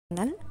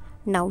Channel.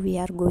 Now we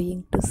are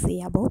going to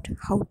see about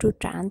how to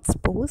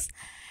transpose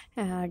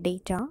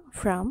data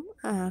from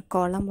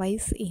column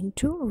wise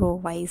into row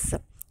wise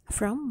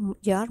from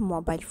your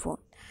mobile phone.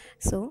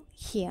 So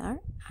here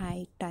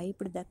I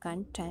typed the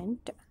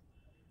content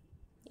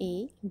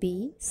A,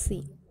 B,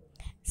 C.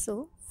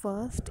 So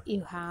first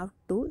you have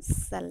to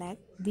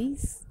select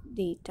this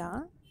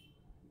data,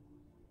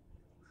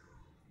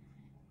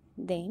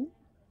 then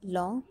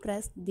long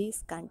press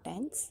these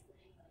contents,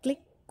 click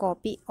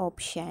copy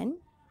option,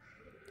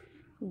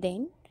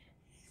 then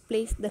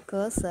place the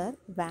cursor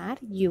where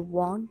you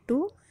want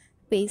to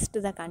paste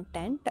the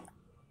content,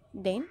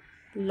 then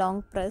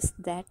long press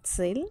that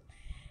cell,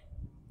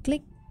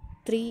 click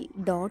three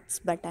dots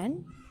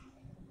button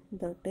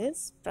that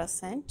is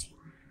present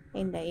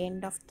in the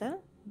end of the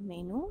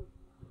menu.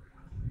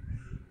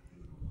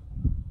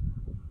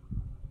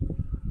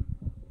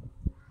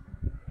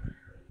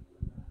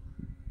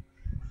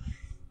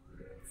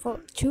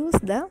 Choose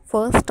the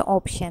first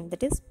option,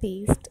 that is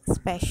paste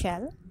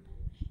special,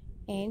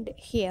 and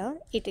here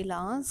it will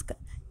ask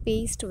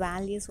paste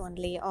values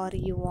only or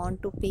you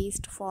want to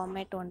paste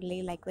format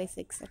only, likewise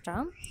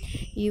etc.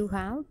 You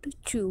have to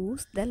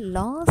choose the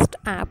last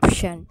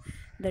option,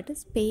 that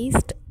is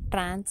paste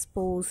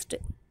transposed.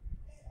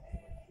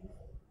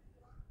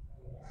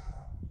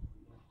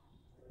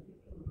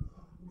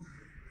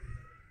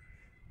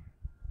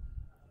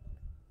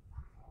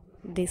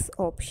 This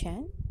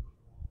option.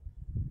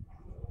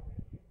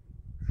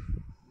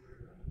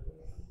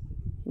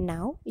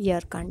 Now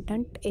your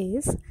content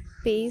is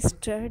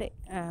pasted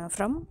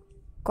from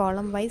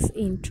column wise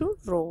into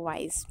row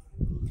wise.